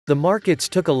The markets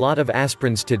took a lot of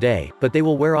aspirins today, but they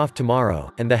will wear off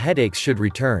tomorrow, and the headaches should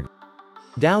return.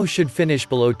 Dow should finish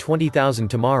below 20,000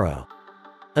 tomorrow.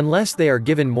 Unless they are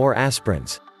given more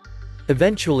aspirins.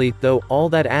 Eventually, though, all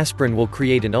that aspirin will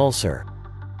create an ulcer.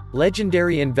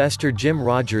 Legendary investor Jim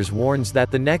Rogers warns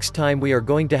that the next time we are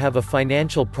going to have a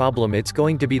financial problem it's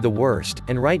going to be the worst,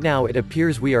 and right now it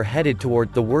appears we are headed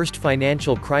toward the worst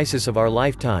financial crisis of our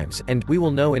lifetimes, and we will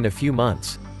know in a few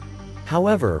months.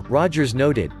 However, Rogers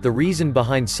noted, the reason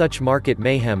behind such market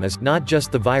mayhem is not just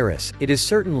the virus, it is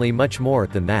certainly much more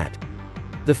than that.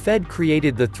 The Fed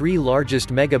created the three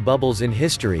largest mega bubbles in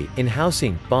history, in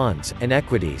housing, bonds, and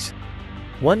equities.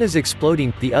 One is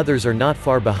exploding, the others are not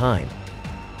far behind.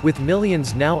 With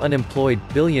millions now unemployed,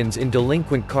 billions in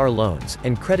delinquent car loans,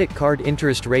 and credit card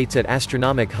interest rates at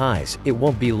astronomic highs, it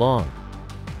won't be long.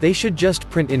 They should just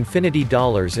print infinity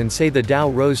dollars and say the Dow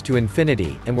rose to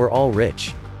infinity, and we're all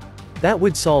rich. That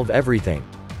would solve everything.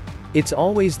 It's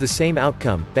always the same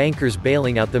outcome, bankers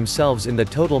bailing out themselves in the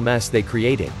total mess they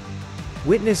created.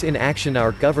 Witness in action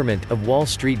our government of Wall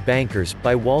Street bankers,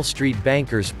 by Wall Street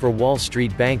bankers, for Wall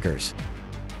Street bankers.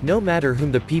 No matter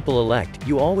whom the people elect,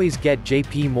 you always get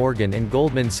JP Morgan and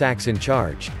Goldman Sachs in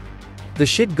charge. The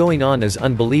shit going on is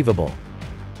unbelievable.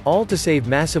 All to save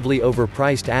massively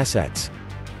overpriced assets.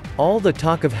 All the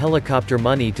talk of helicopter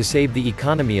money to save the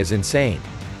economy is insane.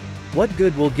 What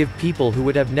good will give people who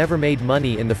would have never made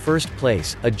money in the first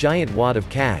place, a giant wad of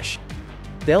cash?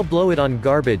 They'll blow it on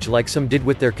garbage like some did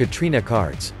with their Katrina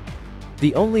cards.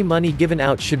 The only money given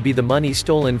out should be the money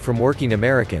stolen from working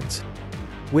Americans.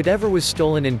 Whatever was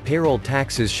stolen in payroll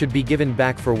taxes should be given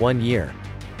back for 1 year.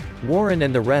 Warren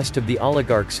and the rest of the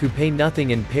oligarchs who pay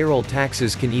nothing in payroll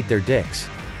taxes can eat their dicks.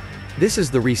 This is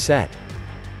the reset.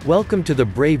 Welcome to the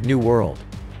brave new world.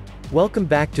 Welcome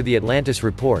back to the Atlantis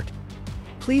Report.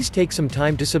 Please take some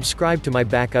time to subscribe to my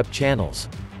backup channels.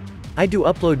 I do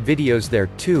upload videos there,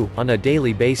 too, on a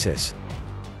daily basis.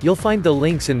 You'll find the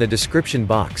links in the description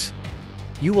box.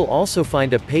 You will also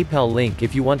find a PayPal link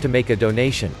if you want to make a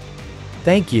donation.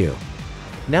 Thank you.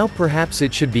 Now perhaps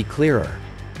it should be clearer.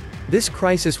 This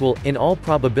crisis will, in all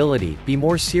probability, be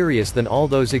more serious than all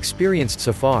those experienced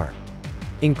so far.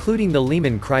 Including the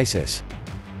Lehman crisis.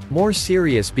 More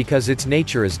serious because its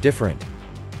nature is different.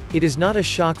 It is not a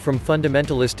shock from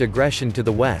fundamentalist aggression to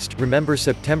the West, remember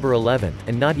September 11th,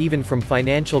 and not even from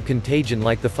financial contagion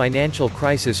like the financial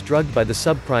crisis drugged by the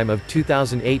subprime of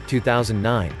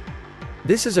 2008-2009.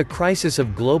 This is a crisis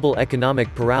of global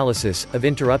economic paralysis, of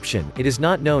interruption, it is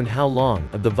not known how long,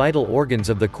 of the vital organs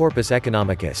of the corpus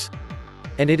economicus.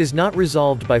 And it is not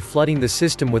resolved by flooding the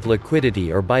system with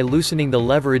liquidity or by loosening the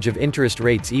leverage of interest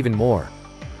rates even more.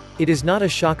 It is not a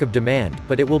shock of demand,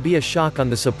 but it will be a shock on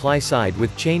the supply side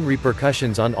with chain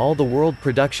repercussions on all the world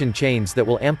production chains that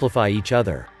will amplify each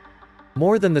other.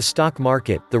 More than the stock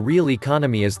market, the real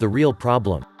economy is the real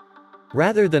problem.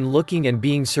 Rather than looking and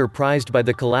being surprised by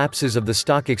the collapses of the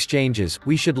stock exchanges,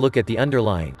 we should look at the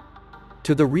underlying.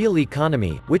 To the real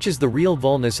economy, which is the real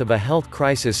vulness of a health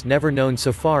crisis never known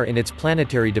so far in its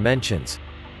planetary dimensions.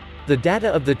 The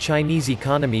data of the Chinese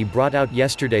economy brought out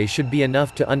yesterday should be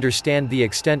enough to understand the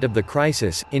extent of the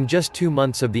crisis. In just 2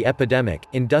 months of the epidemic,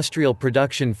 industrial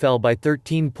production fell by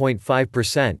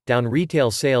 13.5%, down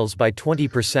retail sales by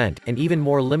 20%, and even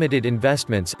more limited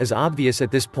investments, as obvious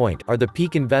at this point, are the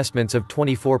peak investments of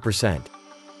 24%.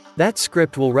 That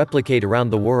script will replicate around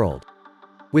the world.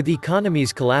 With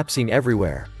economies collapsing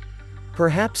everywhere.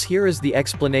 Perhaps here is the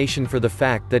explanation for the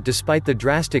fact that despite the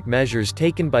drastic measures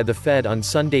taken by the Fed on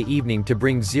Sunday evening to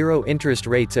bring zero interest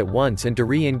rates at once and to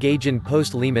re-engage in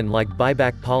post-Lehman-like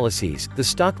buyback policies, the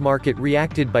stock market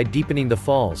reacted by deepening the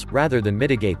falls, rather than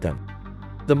mitigate them.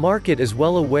 The market is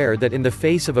well aware that in the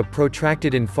face of a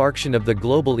protracted infarction of the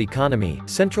global economy,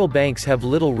 central banks have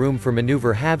little room for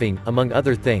maneuver, having, among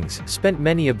other things, spent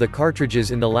many of the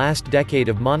cartridges in the last decade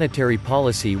of monetary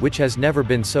policy which has never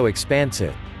been so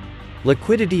expansive.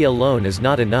 Liquidity alone is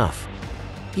not enough.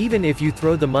 Even if you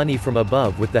throw the money from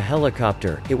above with the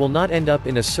helicopter, it will not end up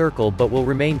in a circle but will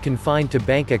remain confined to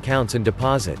bank accounts and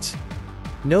deposits.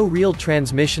 No real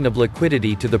transmission of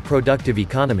liquidity to the productive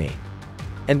economy.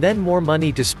 And then more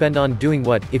money to spend on doing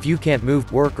what, if you can't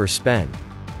move, work or spend.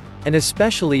 And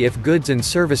especially if goods and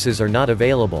services are not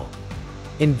available.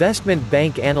 Investment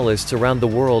bank analysts around the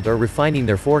world are refining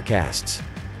their forecasts.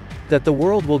 That the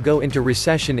world will go into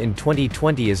recession in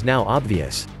 2020 is now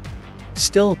obvious.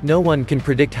 Still, no one can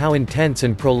predict how intense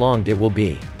and prolonged it will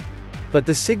be. But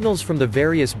the signals from the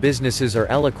various businesses are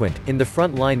eloquent, in the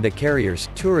front line the carriers,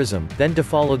 tourism, then to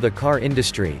follow the car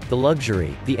industry, the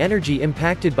luxury, the energy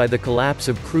impacted by the collapse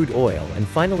of crude oil, and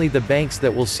finally the banks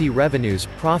that will see revenues,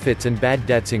 profits and bad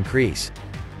debts increase.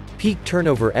 Peak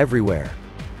turnover everywhere.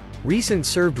 Recent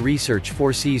served research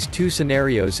foresees two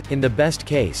scenarios. In the best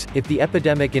case, if the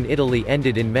epidemic in Italy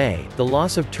ended in May, the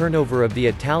loss of turnover of the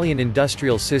Italian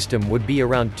industrial system would be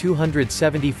around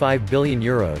 €275 billion.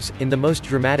 In the most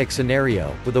dramatic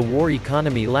scenario, with a war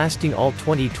economy lasting all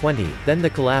 2020, then the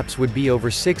collapse would be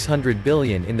over €600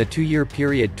 billion in the two-year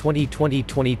period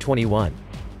 2020-2021.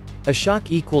 A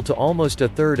shock equal to almost a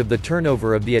third of the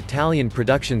turnover of the Italian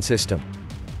production system.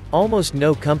 Almost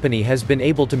no company has been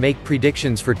able to make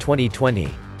predictions for 2020.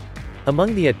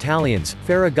 Among the Italians,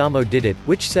 Ferragamo did it,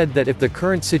 which said that if the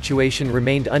current situation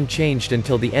remained unchanged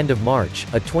until the end of March,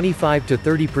 a 25 to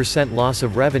 30% loss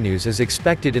of revenues is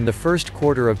expected in the first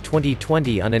quarter of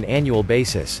 2020 on an annual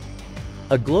basis.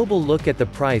 A global look at the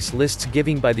price lists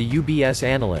given by the UBS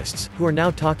analysts, who are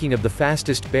now talking of the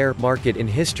fastest bear market in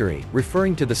history,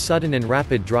 referring to the sudden and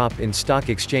rapid drop in stock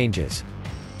exchanges.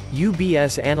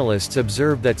 UBS analysts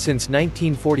observe that since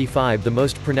 1945 the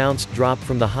most pronounced drop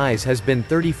from the highs has been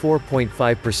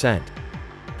 34.5%.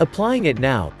 Applying it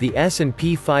now, the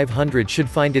S&P 500 should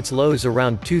find its lows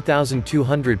around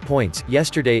 2,200 points.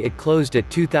 Yesterday it closed at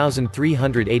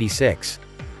 2,386.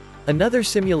 Another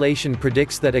simulation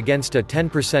predicts that against a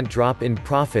 10% drop in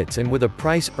profits and with a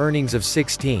price-earnings of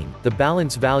 16, the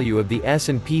balance value of the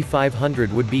S&P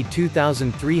 500 would be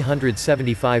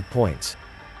 2,375 points.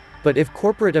 But if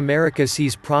corporate America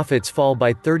sees profits fall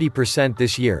by 30%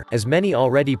 this year, as many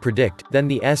already predict, then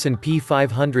the S&P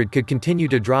 500 could continue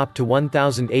to drop to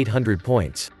 1,800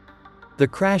 points. The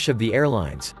crash of the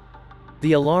airlines.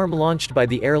 The alarm launched by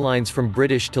the airlines from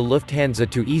British to Lufthansa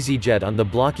to EasyJet on the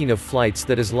blocking of flights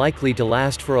that is likely to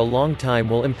last for a long time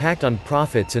will impact on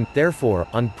profits and, therefore,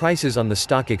 on prices on the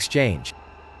stock exchange.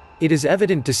 It is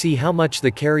evident to see how much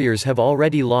the carriers have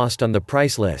already lost on the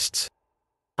price lists.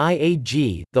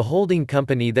 IAG, the holding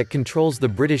company that controls the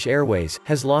British Airways,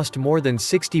 has lost more than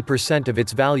 60% of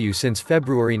its value since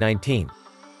February 19.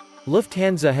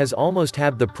 Lufthansa has almost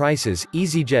halved the prices,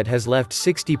 EasyJet has left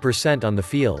 60% on the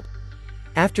field.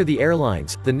 After the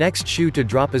airlines, the next shoe to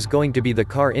drop is going to be the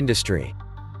car industry.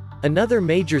 Another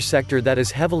major sector that is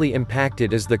heavily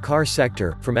impacted is the car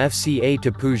sector, from FCA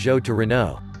to Peugeot to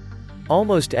Renault.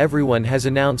 Almost everyone has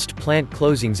announced plant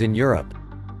closings in Europe.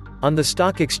 On the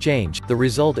stock exchange, the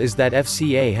result is that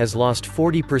FCA has lost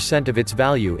 40% of its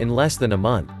value in less than a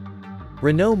month.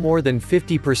 Renault more than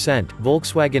 50%,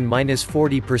 Volkswagen minus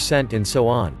 40% and so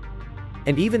on.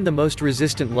 And even the most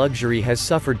resistant luxury has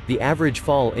suffered. The average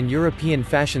fall in European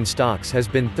fashion stocks has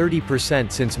been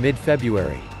 30% since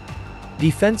mid-February.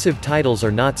 Defensive titles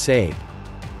are not saved.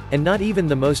 And not even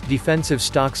the most defensive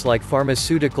stocks like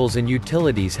pharmaceuticals and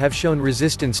utilities have shown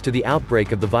resistance to the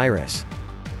outbreak of the virus.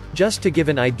 Just to give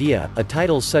an idea, a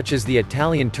title such as the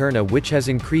Italian Terna, which has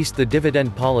increased the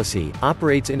dividend policy,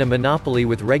 operates in a monopoly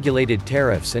with regulated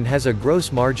tariffs and has a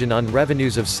gross margin on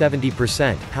revenues of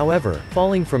 70%, however,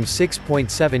 falling from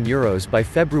 €6.7 by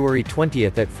February 20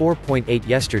 at 4.8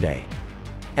 yesterday.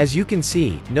 As you can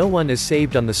see, no one is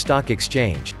saved on the stock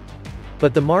exchange.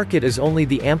 But the market is only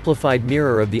the amplified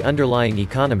mirror of the underlying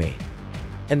economy.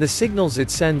 And the signals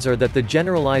it sends are that the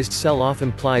generalized sell-off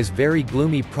implies very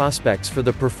gloomy prospects for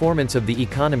the performance of the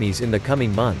economies in the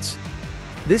coming months.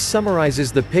 This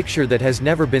summarizes the picture that has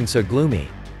never been so gloomy.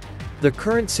 The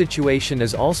current situation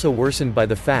is also worsened by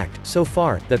the fact, so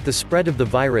far, that the spread of the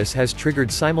virus has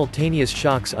triggered simultaneous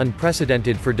shocks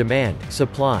unprecedented for demand,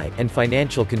 supply, and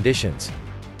financial conditions.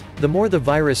 The more the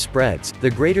virus spreads,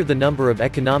 the greater the number of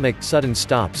economic sudden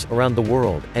stops around the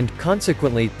world, and,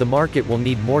 consequently, the market will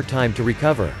need more time to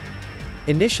recover.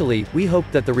 Initially, we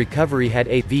hoped that the recovery had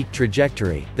a V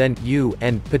trajectory, then U,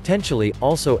 and, potentially,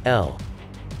 also L.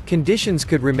 Conditions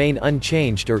could remain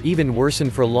unchanged or even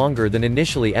worsen for longer than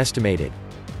initially estimated.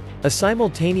 A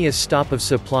simultaneous stop of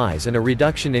supplies and a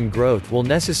reduction in growth will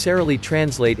necessarily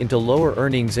translate into lower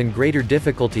earnings and greater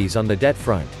difficulties on the debt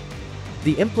front.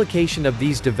 The implication of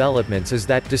these developments is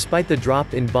that, despite the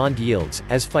drop in bond yields,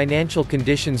 as financial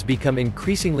conditions become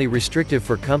increasingly restrictive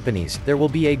for companies, there will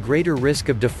be a greater risk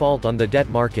of default on the debt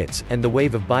markets, and the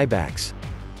wave of buybacks,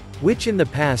 which in the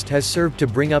past has served to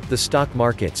bring up the stock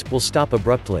markets, will stop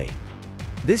abruptly.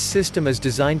 This system is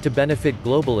designed to benefit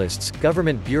globalists,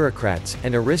 government bureaucrats,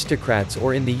 and aristocrats,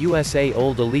 or in the USA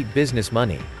old elite business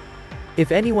money.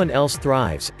 If anyone else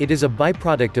thrives, it is a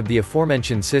byproduct of the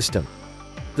aforementioned system.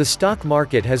 The stock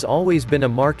market has always been a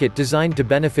market designed to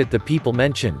benefit the people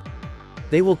mentioned.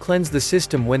 They will cleanse the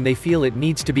system when they feel it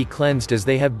needs to be cleansed, as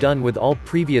they have done with all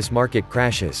previous market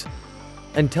crashes.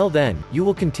 Until then, you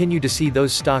will continue to see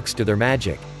those stocks do their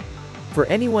magic. For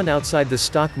anyone outside the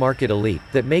stock market elite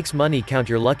that makes money, count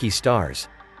your lucky stars.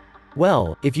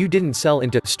 Well, if you didn't sell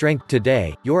into strength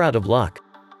today, you're out of luck.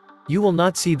 You will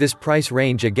not see this price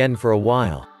range again for a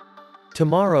while.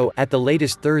 Tomorrow, at the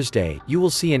latest Thursday, you will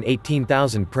see an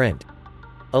 18,000 print.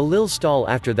 A lil stall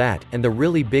after that, and the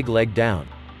really big leg down.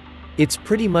 It's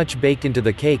pretty much baked into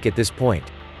the cake at this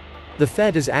point. The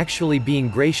Fed is actually being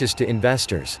gracious to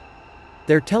investors.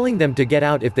 They're telling them to get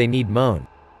out if they need moan.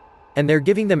 And they're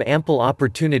giving them ample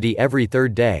opportunity every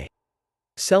third day.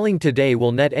 Selling today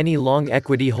will net any long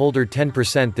equity holder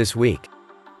 10% this week.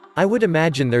 I would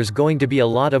imagine there's going to be a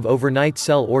lot of overnight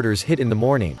sell orders hit in the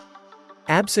morning.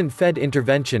 Absent Fed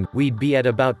intervention, we'd be at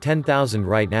about 10,000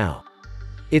 right now.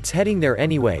 It's heading there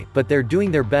anyway, but they're doing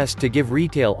their best to give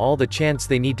retail all the chance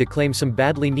they need to claim some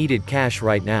badly needed cash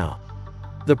right now.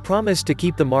 The promise to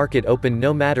keep the market open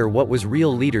no matter what was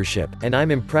real leadership, and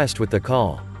I'm impressed with the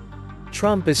call.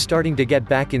 Trump is starting to get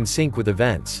back in sync with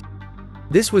events.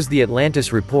 This was the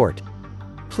Atlantis Report.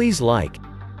 Please like,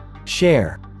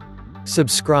 share,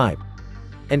 subscribe,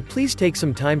 and please take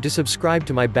some time to subscribe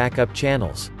to my backup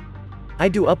channels. I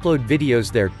do upload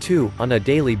videos there too, on a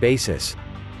daily basis.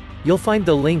 You'll find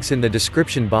the links in the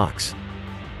description box.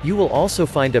 You will also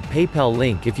find a PayPal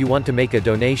link if you want to make a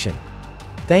donation.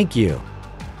 Thank you.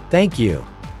 Thank you.